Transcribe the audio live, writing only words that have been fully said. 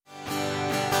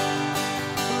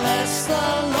Bless the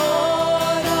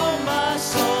Lord, oh my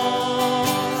soul.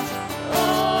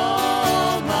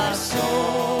 Oh, my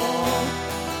soul.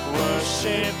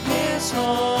 Worship his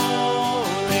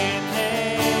holy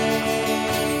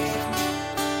name.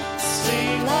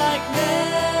 Sing like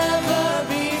never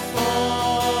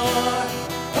before.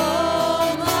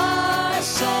 Oh, my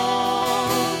soul.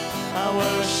 I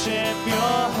worship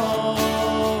your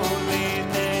holy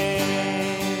name.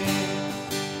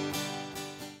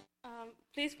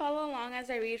 Please follow along as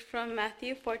I read from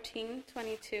Matthew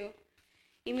 14:22.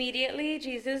 Immediately,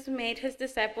 Jesus made his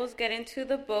disciples get into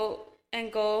the boat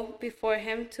and go before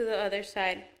him to the other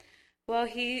side, while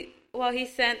he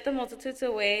sent the multitudes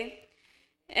away.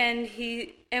 And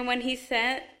when he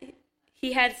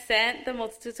had sent the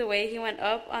multitudes away, he went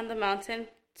up on the mountain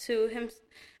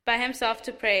by himself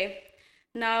to pray.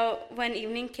 Now, when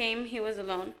evening came, he was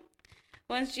alone.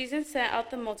 Once Jesus sent out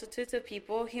the multitudes of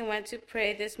people, he went to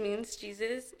pray. This means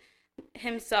Jesus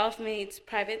himself needs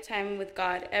private time with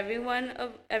God. Every one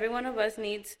of us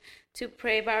needs to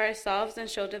pray by ourselves and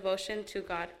show devotion to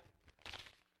God.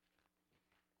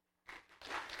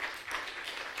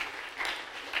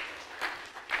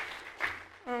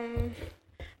 I'm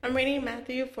reading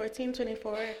Matthew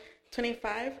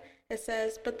 14:24-25. It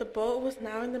says, "But the boat was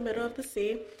now in the middle of the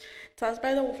sea, tossed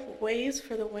by the waves,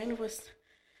 for the wind was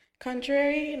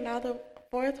contrary. Now the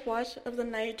fourth watch of the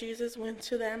night, Jesus went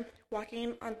to them,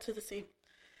 walking onto the sea."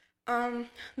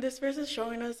 This verse is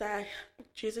showing us that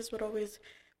Jesus would always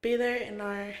be there in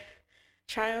our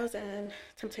trials and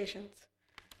temptations.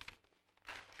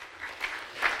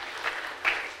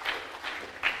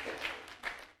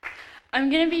 I'm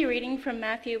going to be reading from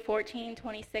Matthew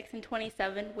 14:26 and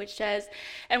 27, which says,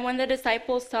 "And when the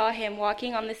disciples saw him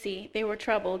walking on the sea, they were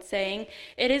troubled, saying,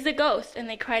 'It is a ghost,' and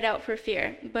they cried out for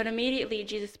fear. But immediately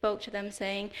Jesus spoke to them,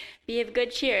 saying, 'Be of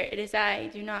good cheer, it is I,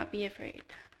 do not be afraid.'"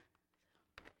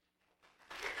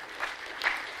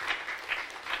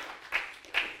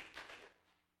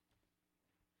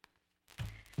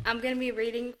 I'm going to be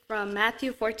reading from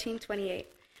Matthew 14:28,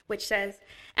 which says,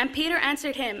 "And Peter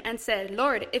answered him and said,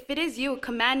 'Lord, if it is you,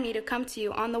 command me to come to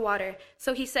you on the water.'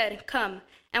 So he said, 'Come.'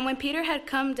 And when Peter had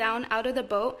come down out of the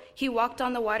boat, he walked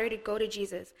on the water to go to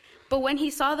Jesus. But when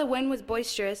he saw the wind was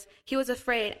boisterous, he was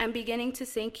afraid, and beginning to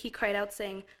sink, he cried out,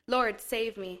 saying, 'Lord,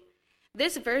 save me.'"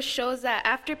 This verse shows that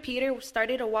after Peter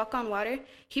started to walk on water,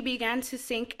 he began to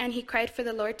sink and he cried for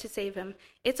the Lord to save him.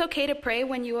 It's okay to pray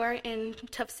when you are in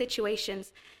tough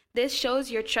situations. This shows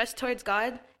your trust towards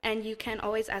God, and you can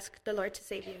always ask the Lord to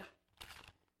save you.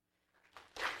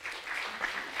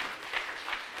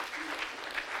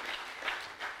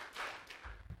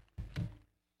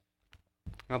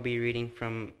 I'll be reading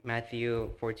from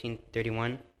Matthew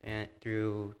 14:31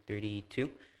 through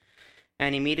 32.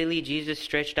 "And immediately Jesus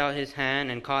stretched out his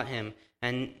hand and caught him,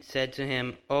 and said to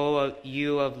him, 'O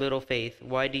you of little faith,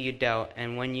 why do you doubt?'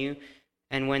 And when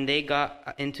they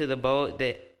got into the boat,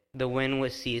 the wind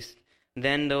was ceased.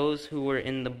 Then those who were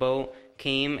in the boat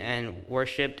came and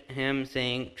worshipped him,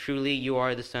 saying, 'Truly you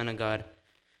are the Son of God.'"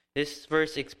 This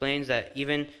verse explains that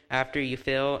even after you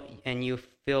fail and you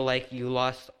feel like you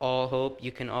lost all hope,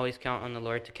 you can always count on the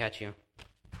Lord to catch you.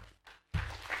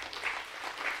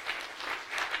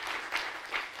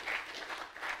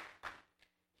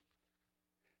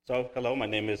 So, hello, my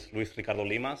name is Luis Ricardo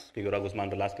Limas, Figura Guzman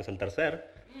Velázquez el Tercer,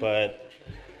 but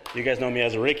you guys know me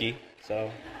as Ricky, so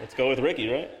let's go with Ricky,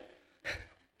 right?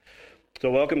 So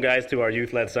welcome, guys, to our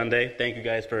Youth-Led Sunday. Thank you,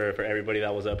 guys, for everybody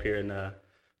that was up here and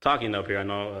talking up here. I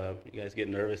know you guys get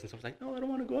nervous and stuff. Like, no, I don't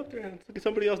want to go up there. Let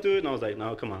somebody else do it. And I was like,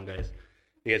 no, come on, guys.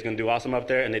 You guys going to do awesome up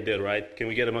there? And they did, right? Can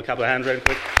we get them a couple of hands right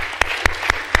quick?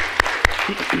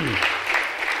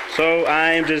 So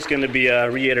I'm just going to be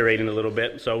reiterating a little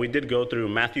bit. So we did go through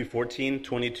Matthew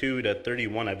 14:22 to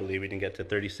 31, I believe. We didn't get to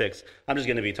 36. I'm just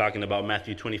going to be talking about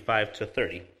Matthew 25 to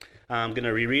 30. I'm going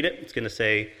to reread it. It's going to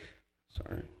say,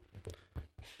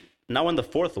 "Now in the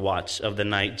fourth watch of the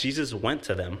night, Jesus went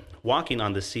to them, walking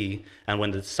on the sea. And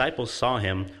when the disciples saw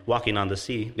him walking on the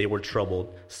sea, they were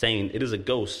troubled, saying, 'It is a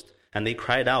ghost.' And they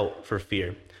cried out for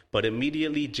fear. But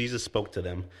immediately Jesus spoke to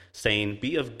them, saying,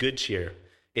 'Be of good cheer.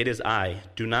 It is I.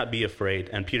 Do not be afraid.'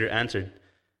 And Peter answered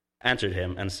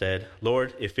him and said,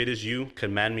 'Lord, if it is you,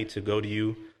 command me to go to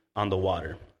you on the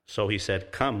water.' So he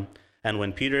said, 'Come.' And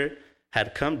when Peter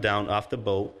had come down off the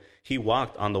boat, he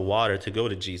walked on the water to go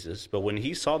to Jesus. But when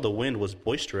he saw the wind was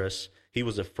boisterous, he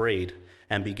was afraid.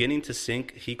 And beginning to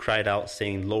sink, he cried out,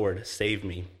 saying, 'Lord, save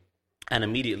me.' And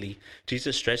immediately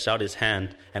Jesus stretched out his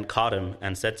hand and caught him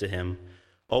and said to him,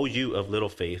 'O you of little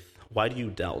faith, why do you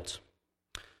doubt?'"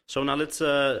 So now let's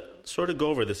sort of go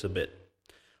over this a bit.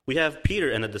 We have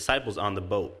Peter and the disciples on the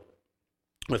boat.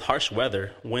 with harsh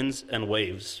weather, winds, and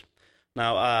waves.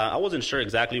 Now, I wasn't sure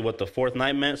exactly what the fourth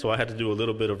night meant, so I had to do a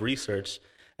little bit of research.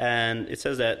 And it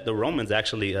says that the Romans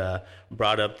actually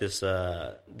brought up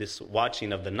this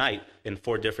watching of the night in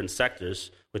 4 different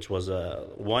sectors, which was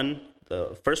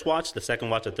the first watch, the second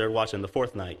watch, the third watch, and the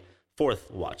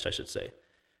fourth watch, I should say.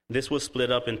 This was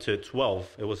split up into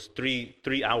 12. It was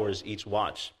 3 hours each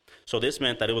watch. So this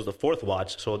meant that it was the fourth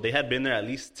watch. So they had been there at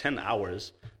least 10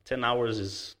 hours. 10 hours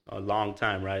is a long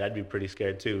time, right? I'd be pretty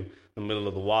scared too. In the middle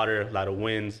of the water, a lot of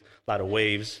winds, a lot of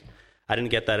waves. I didn't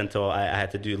get that until I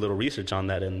had to do a little research on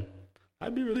that, and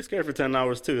I'd be really scared for 10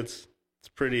 hours too. It's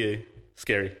pretty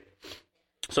scary.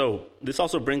 So this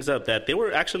also brings up that they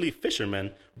were actually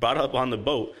fishermen brought up on the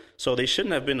boat, so they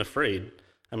shouldn't have been afraid.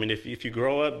 I mean, if you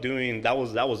grow up doing that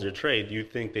was their trade,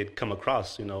 you'd think they'd come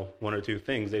across, 1 or 2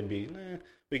 things. They'd be,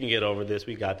 we can get over this.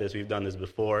 We got this. We've done this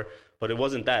before. But it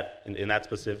wasn't that in that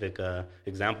specific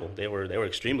example. They were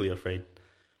extremely afraid.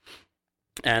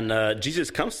 And Jesus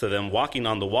comes to them walking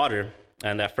on the water,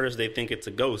 and at first they think it's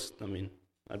a ghost. I mean,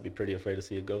 I'd be pretty afraid to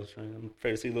see a ghost, right? I'm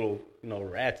afraid to see little,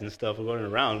 rats and stuff going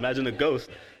around. Imagine a ghost.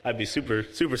 I'd be super,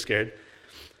 super scared.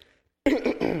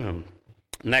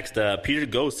 Next, Peter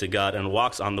goes to God and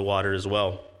walks on the water as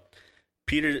well.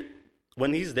 Peter,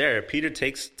 when he's there, Peter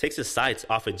takes his sights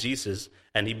off of Jesus,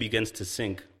 and he begins to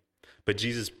sink. But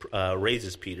Jesus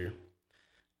raises Peter.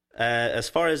 As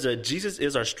far as Jesus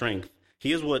is our strength,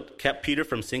 he is what kept Peter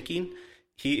from sinking.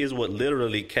 He is what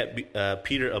literally kept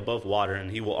Peter above water,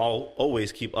 and he will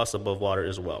always keep us above water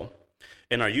as well.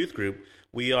 In our youth group,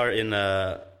 we are in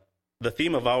the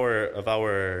theme of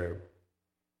our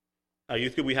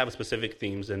youth group. We have specific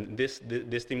themes, and this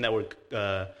theme that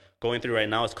we're going through right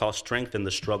now is called Strength in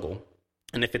the Struggle,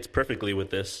 and it fits perfectly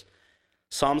with this.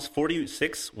 Psalms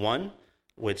 46:1,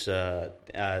 which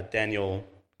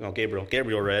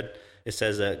Gabriel read. It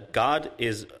says that God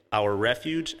is our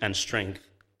refuge and strength,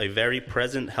 a very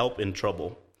present help in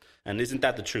trouble. And isn't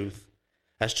that the truth?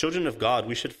 As children of God,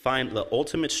 we should find the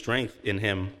ultimate strength in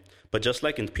Him. But just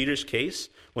like in Peter's case,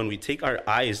 when we take our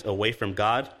eyes away from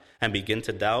God and begin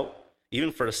to doubt,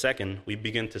 even for a second, we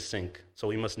begin to sink. So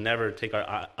we must never take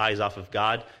our eyes off of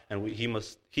God, and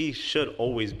He should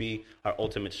always be our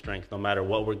ultimate strength, no matter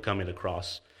what we're coming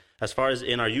across. As far as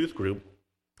in our youth group,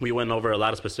 we went over a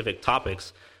lot of specific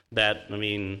topics that,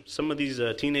 some of these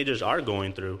teenagers are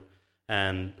going through.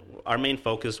 And our main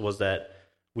focus was that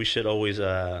we should always,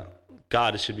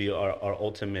 God should be our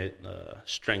ultimate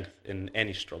strength in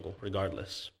any struggle,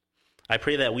 regardless. I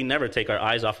pray that we never take our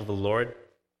eyes off of the Lord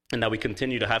and that we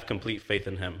continue to have complete faith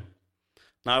in Him.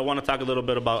 Now, I want to talk a little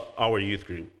bit about our youth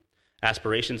group,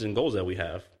 aspirations and goals that we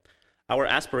have. Our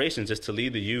aspirations is to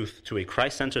lead the youth to a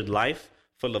Christ-centered life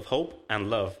full of hope and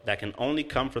love that can only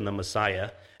come from the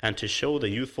Messiah, and to show the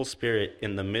youthful spirit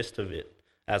in the midst of it,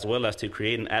 as well as to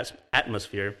create an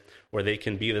atmosphere where they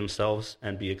can be themselves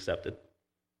and be accepted.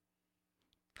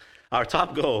 Our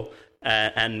top goal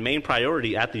and main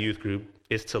priority at the youth group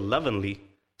is to lovingly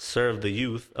serve the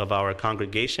youth of our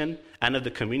congregation and of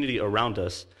the community around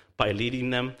us by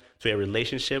leading them to a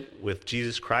relationship with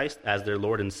Jesus Christ as their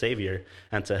Lord and Savior,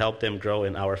 and to help them grow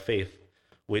in our faith,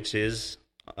 which is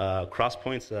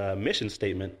Crosspoint's mission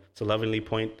statement, to lovingly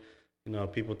point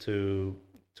people to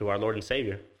our Lord and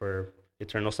Savior for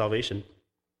eternal salvation.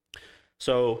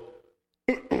 So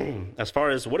as far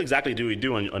as what exactly do we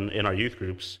do in our youth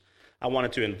groups, I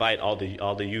wanted to invite all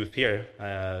the youth here.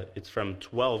 It's from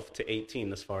 12 to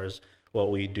 18 as far as what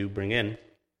we do bring in.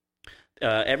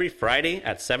 Every Friday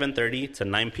at 7:30 to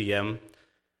 9 p.m.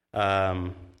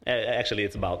 Actually,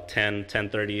 it's about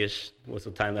 10:30ish was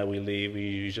the time that we leave. We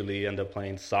usually end up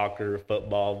playing soccer,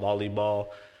 football, volleyball,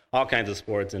 all kinds of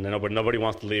sports, and nobody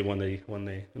wants to leave when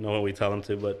we tell them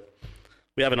to. But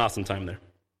we have an awesome time there.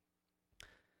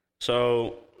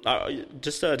 So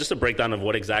just a breakdown of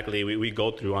what exactly we go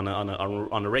through on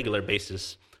a regular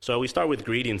basis. So we start with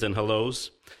greetings and hellos.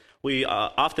 We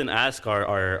often ask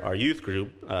our youth group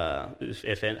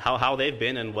how they've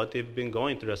been and what they've been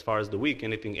going through as far as the week.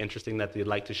 Anything interesting that they'd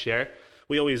like to share.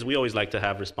 We always like to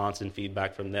have response and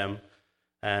feedback from them,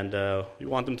 and we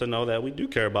want them to know that we do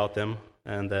care about them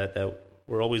and that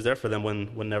we're always there for them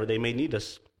whenever they may need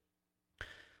us.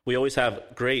 We always have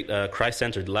great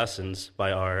Christ-centered lessons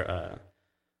by our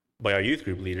youth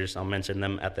group leaders. I'll mention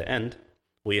them at the end.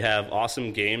 We have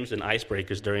awesome games and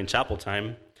icebreakers during chapel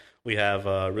time. We have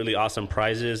really awesome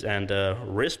prizes and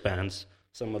wristbands.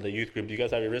 Some of the youth group, do you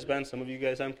guys have your wristbands? Some of you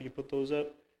guys have? Can you put those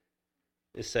up?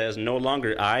 It says, "No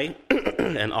longer I,"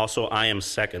 and also "I am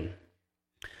second."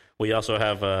 We also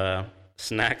have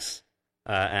snacks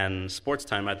and sports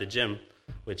time at the gym.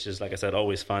 which is, like I said,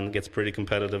 always fun. Gets pretty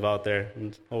competitive out there,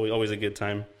 and always a good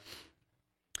time.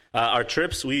 Our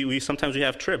trips, we sometimes we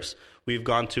have trips. We've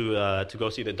gone to go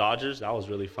see the Dodgers. That was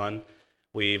really fun.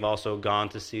 We've also gone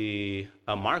to see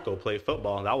Marco play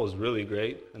football. That was really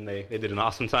great, and they did an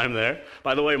awesome time there.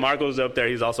 By the way, Marco's up there.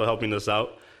 He's also helping us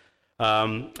out.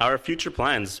 Our future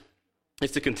plans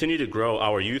is to continue to grow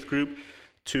our youth group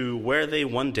to where they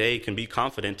one day can be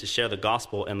confident to share the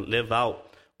gospel and live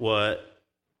out what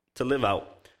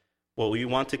we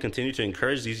want to continue to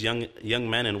encourage these young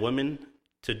men and women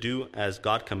to do as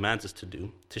God commands us to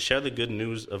do, to share the good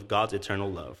news of God's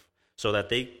eternal love, so that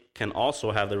they can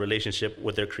also have the relationship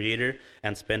with their Creator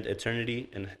and spend eternity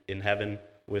in heaven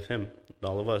with Him,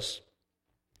 all of us.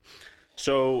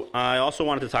 So I also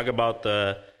wanted to talk about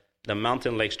the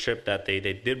Mountain Lakes trip that they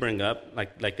did bring up.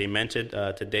 Like they mentioned,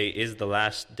 today is the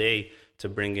last day to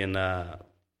bring in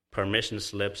permission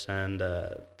slips and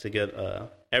to get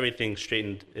everything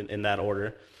straightened in that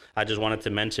order. I just wanted to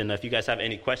mention, if you guys have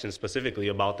any questions specifically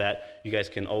about that, you guys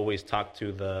can always talk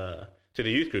to the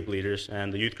youth group leaders.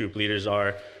 And the youth group leaders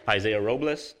are Isaiah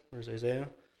Robles, where's Isaiah?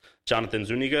 Jonathan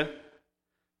Zuniga,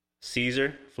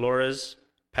 Caesar Flores,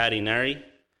 Patty Neri,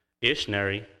 Ish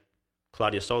Neri,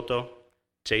 Claudia Soto,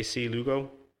 JC Lugo,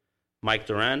 Mike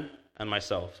Duran, and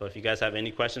myself. So if you guys have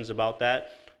any questions about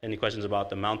that, any questions about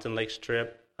the Mountain Lakes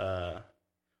trip,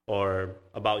 or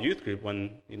about youth group,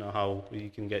 when you know how you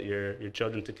can get your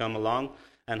children to come along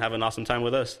and have an awesome time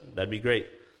with us, that'd be great.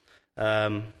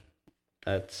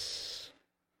 That's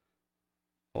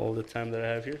all the time that I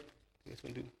have here. You guys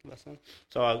want to do the last time?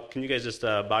 So can you guys just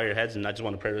bow your heads, and I just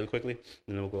want to pray really quickly,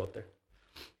 and then we'll go up there.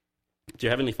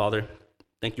 Dear Heavenly Father,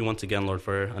 thank you once again, Lord,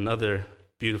 for another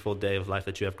beautiful day of life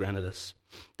that you have granted us.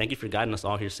 Thank you for guiding us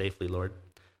all here safely, Lord.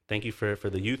 Thank you for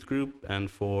the youth group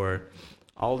and for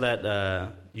all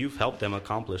that you've helped them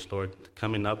accomplish, Lord,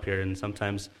 coming up here. And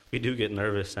sometimes we do get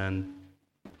nervous, and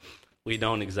we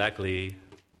don't exactly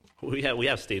we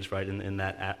have stage fright in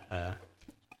that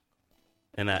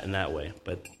way.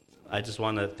 But I just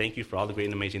want to thank you for all the great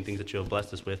and amazing things that you have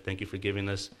blessed us with. Thank you for giving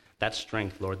us that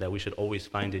strength, Lord, that we should always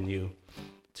find in you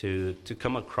to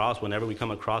come across, whenever we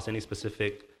come across any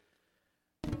specific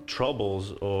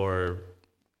troubles or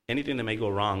anything that may go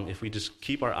wrong, if we just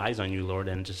keep our eyes on you, Lord,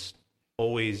 and just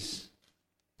always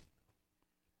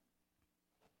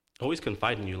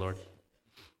confide in you, Lord,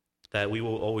 that we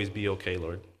will always be okay,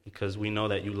 Lord, because we know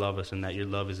that you love us and that your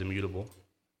love is immutable.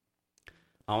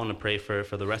 I want to pray for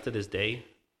the rest of this day,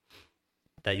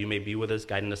 that you may be with us,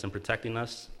 guiding us and protecting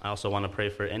us. I also want to pray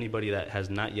for anybody that has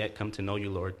not yet come to know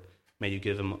you, Lord. May you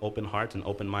give them open hearts and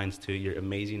open minds to your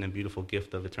amazing and beautiful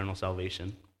gift of eternal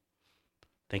salvation.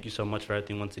 Thank you so much for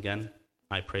everything once again.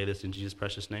 I pray this in Jesus'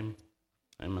 precious name.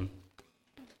 Amen.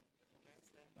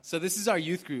 So this is our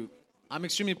youth group. I'm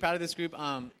extremely proud of this group.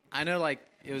 I know,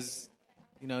 it was,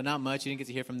 not much. You didn't get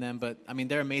to hear from them, but,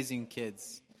 they're amazing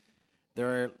kids.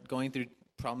 They're going through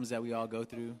problems that we all go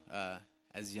through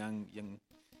as young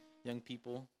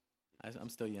people. I'm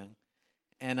still young.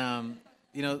 And,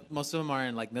 most of them are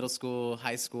in, middle school,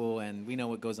 high school, and we know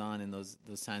what goes on in those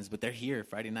times. But they're here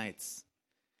Friday nights.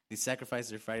 These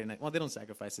sacrifices are Friday night. Well, they don't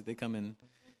sacrifice it. They come and,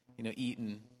 eat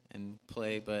and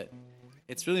play, but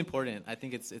it's really important. I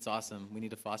think it's awesome. We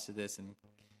need to foster this and,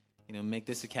 make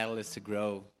this a catalyst to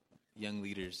grow young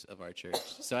leaders of our church.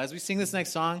 So as we sing this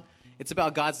next song, it's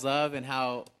about God's love and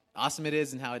how awesome it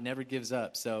is and how it never gives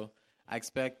up. So I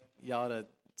expect y'all to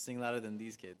sing louder than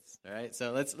these kids. All right?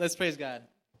 So let's praise God.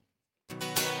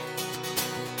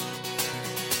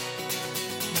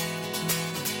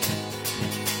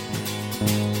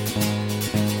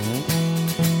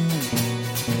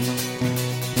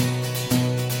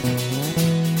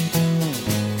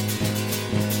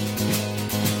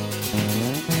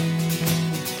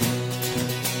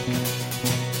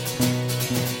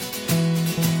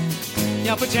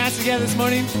 Y'all put your hands together this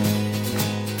morning.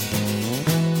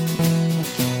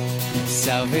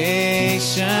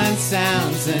 Salvation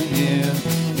sounds a new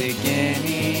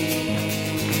beginning.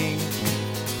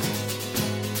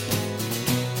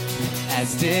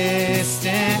 As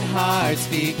distant hearts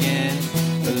begin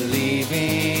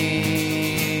believing,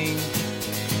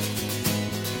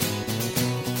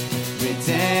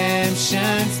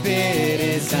 redemption's bid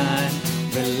is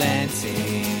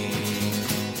unrelenting.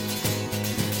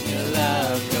 Your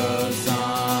love goes on.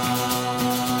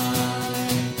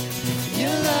 Your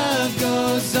love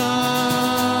goes on.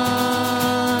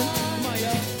 Come on,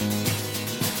 y'all.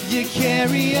 You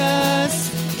carry us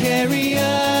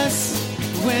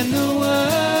when the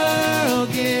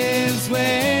world gives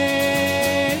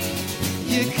way.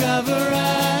 You cover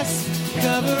us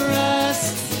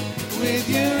with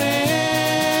your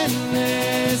endless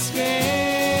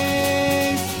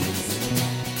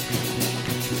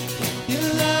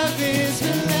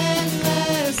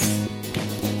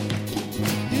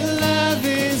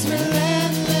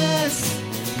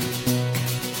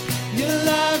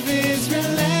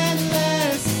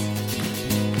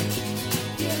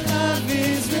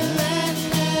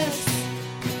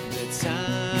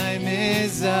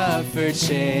for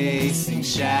chasing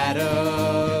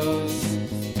shadows.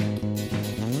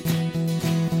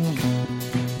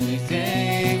 You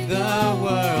gave the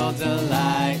world a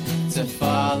light to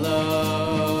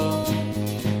follow,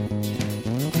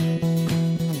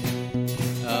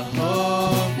 a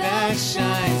hope that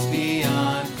shines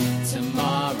beyond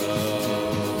tomorrow.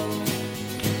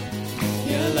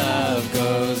 Your love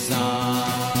goes on.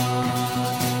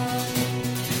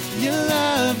 Your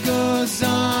love goes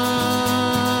on.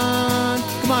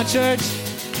 Come on, church.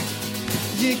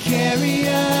 You carry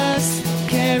us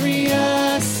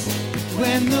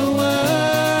when the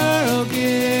world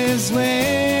gives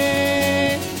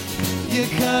way. You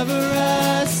cover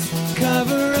us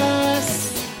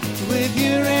with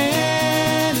your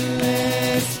endless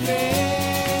grace.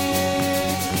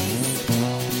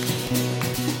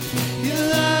 Your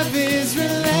love is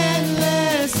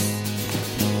relentless.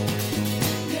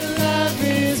 Your love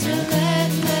is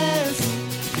relentless.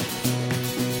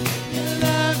 Your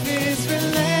love is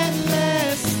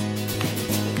relentless.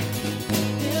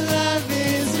 Your love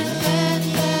is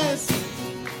relentless.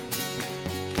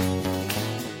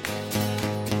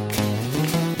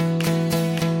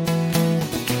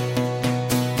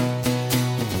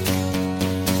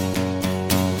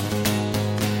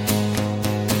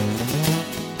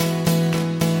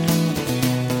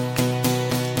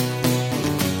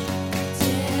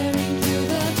 Tearing through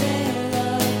the veil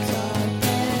of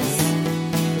darkness,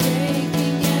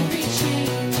 breaking every chain,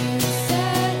 you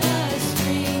set us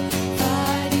free.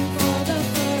 Fighting for the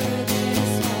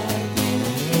furthest heart, you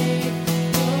gave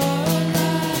your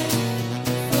life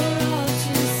for all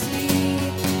to see.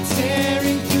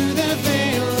 Tearing through the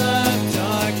veil of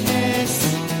darkness,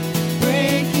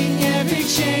 breaking every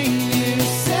chain, you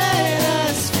set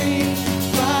us free.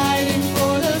 Fighting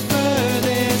for the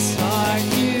furthest heart,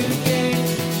 you gave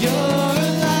your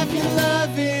life. Your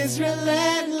love is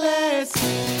relentless.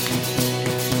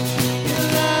 Your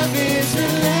love is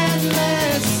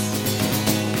relentless.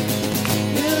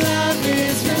 Your love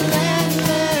is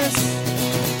relentless.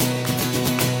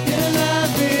 Your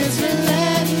love is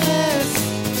relentless.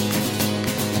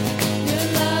 Your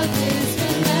love is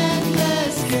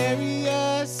relentless. Carry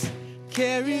us.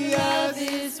 Your love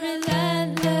is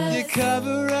relentless. You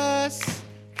cover us.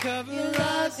 Your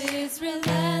love is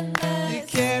relentless. You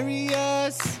carry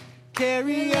us. Your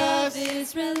love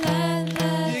is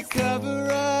relentless. You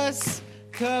cover us.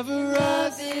 Your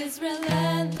love is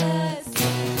relentless.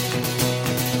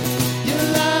 Your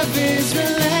love is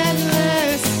relentless.